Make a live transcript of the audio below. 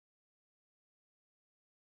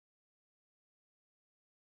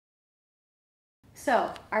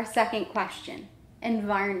So, our second question,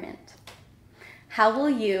 environment. How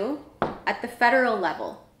will you, at the federal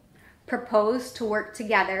level, propose to work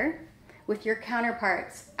together with your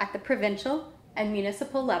counterparts at the provincial and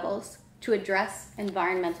municipal levels to address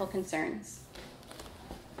environmental concerns?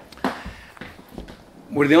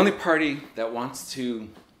 We're the only party that wants to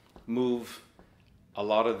move a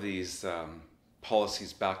lot of these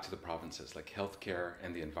policies back to the provinces, like healthcare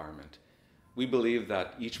and the environment. We believe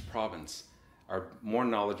that each province are more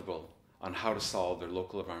knowledgeable on how to solve their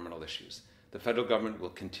local environmental issues. The federal government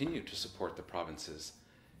will continue to support the provinces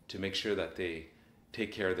to make sure that they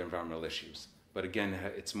take care of their environmental issues. But again,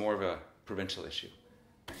 it's more of a provincial issue.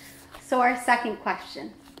 So our second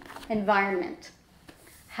question, environment.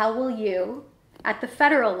 How will you, at the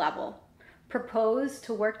federal level, propose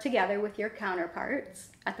to work together with your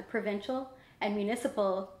counterparts at the provincial and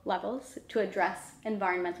municipal levels to address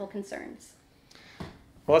environmental concerns?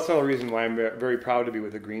 Well, that's another reason why I'm very proud to be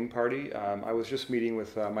with the Green Party. I was just meeting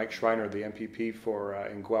with Mike Schreiner, the MPP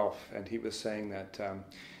in Guelph, and he was saying that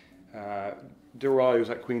while he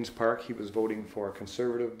was at Queen's Park, he was voting for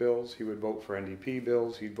conservative bills, he would vote for NDP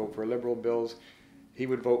bills, he'd vote for liberal bills, he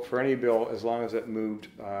would vote for any bill as long as it made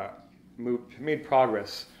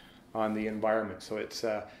progress on the environment. So it's,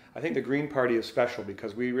 I think the Green Party is special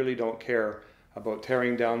because we really don't care about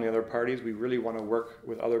tearing down the other parties. We really want to work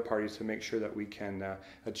with other parties to make sure that we can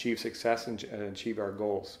achieve success and achieve our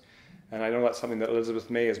goals. And I know that's something that Elizabeth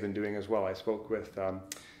May has been doing as well. I spoke with Pam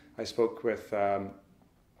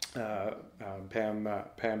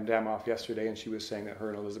Damoff yesterday, and she was saying that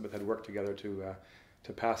her and Elizabeth had worked together to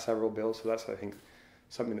pass several bills. So that's, I think,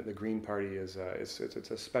 something that the Green Party is. It's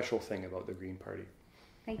a special thing about the Green Party.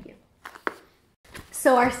 Thank you.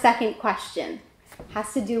 So our second question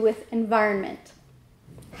has to do with environment.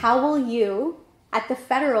 How will you, at the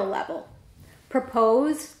federal level,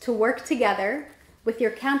 propose to work together with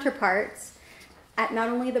your counterparts at not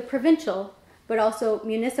only the provincial but also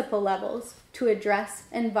municipal levels to address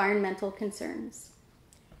environmental concerns?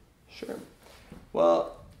 Sure.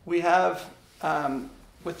 Well, we have,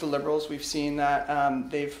 with the Liberals, we've seen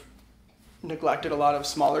that they've neglected a lot of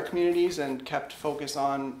smaller communities and kept focus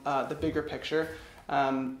on the bigger picture.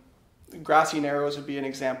 Grassy Narrows would be an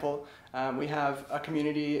example. We have a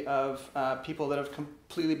community of people that have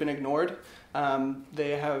completely been ignored.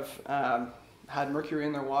 They have had mercury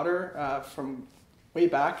in their water from way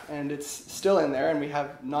back, and it's still in there, and we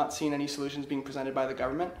have not seen any solutions being presented by the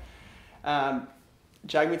government.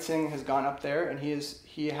 Jagmeet Singh has gone up there, and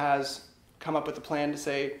he has come up with a plan to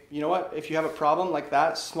say, you know what, if you have a problem like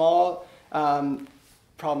that, small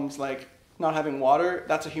problems like not having water,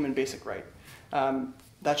 that's a human basic right.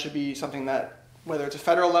 That should be something that, whether it's a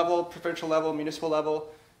federal level, provincial level, municipal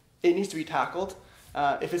level, it needs to be tackled.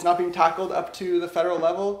 If it's not being tackled up to the federal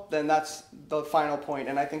level, then that's the final point.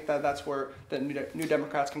 And I think that that's where the New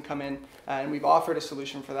Democrats can come in. And we've offered a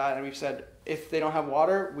solution for that. And we've said, if they don't have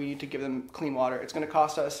water, we need to give them clean water. It's going to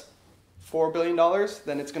cost us $4 billion,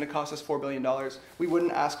 then it's going to cost us $4 billion. We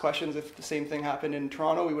wouldn't ask questions if the same thing happened in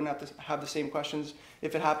Toronto. We wouldn't have to have the same questions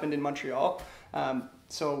if it happened in Montreal.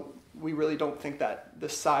 So we really don't think that the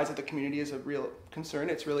size of the community is a real concern.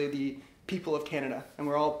 It's really the people of Canada, and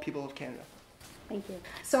we're all people of Canada. Thank you.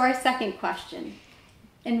 So our second question,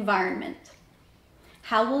 environment.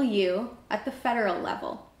 How will you, at the federal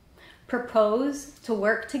level, propose to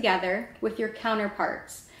work together with your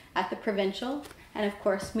counterparts at the provincial and, of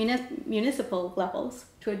course, municipal levels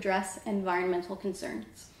to address environmental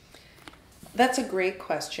concerns? That's a great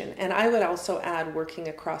question, and I would also add working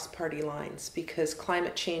across party lines, because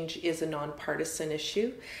climate change is a nonpartisan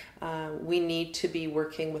issue. We need to be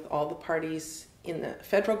working with all the parties in the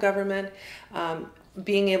federal government,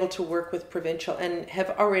 being able to work with provincial, and have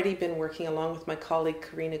already been working along with my colleague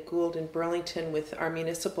Karina Gould in Burlington with our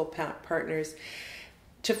municipal partners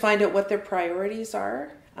to find out what their priorities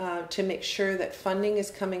are, to make sure that funding is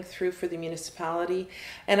coming through for the municipality.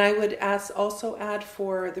 And I would also add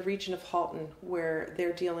for the region of Houghton, where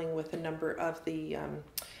they're dealing with a number of the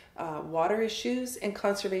water issues, and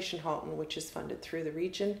Conservation Houghton, which is funded through the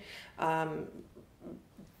region.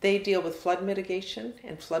 They deal with flood mitigation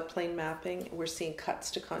and floodplain mapping. We're seeing cuts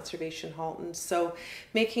to Conservation Houghton. So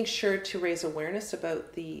making sure to raise awareness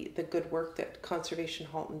about the good work that Conservation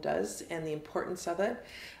Houghton does and the importance of it.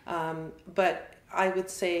 But I would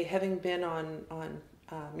say, having been on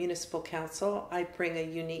municipal council, I bring a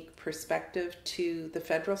unique perspective to the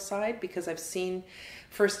federal side because I've seen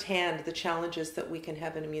firsthand the challenges that we can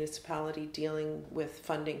have in a municipality dealing with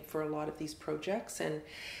funding for a lot of these projects. And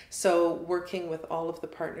so working with all of the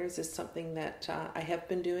partners is something that I have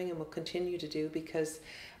been doing and will continue to do because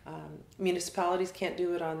municipalities can't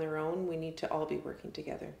do it on their own. We need to all be working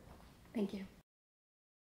together. Thank you.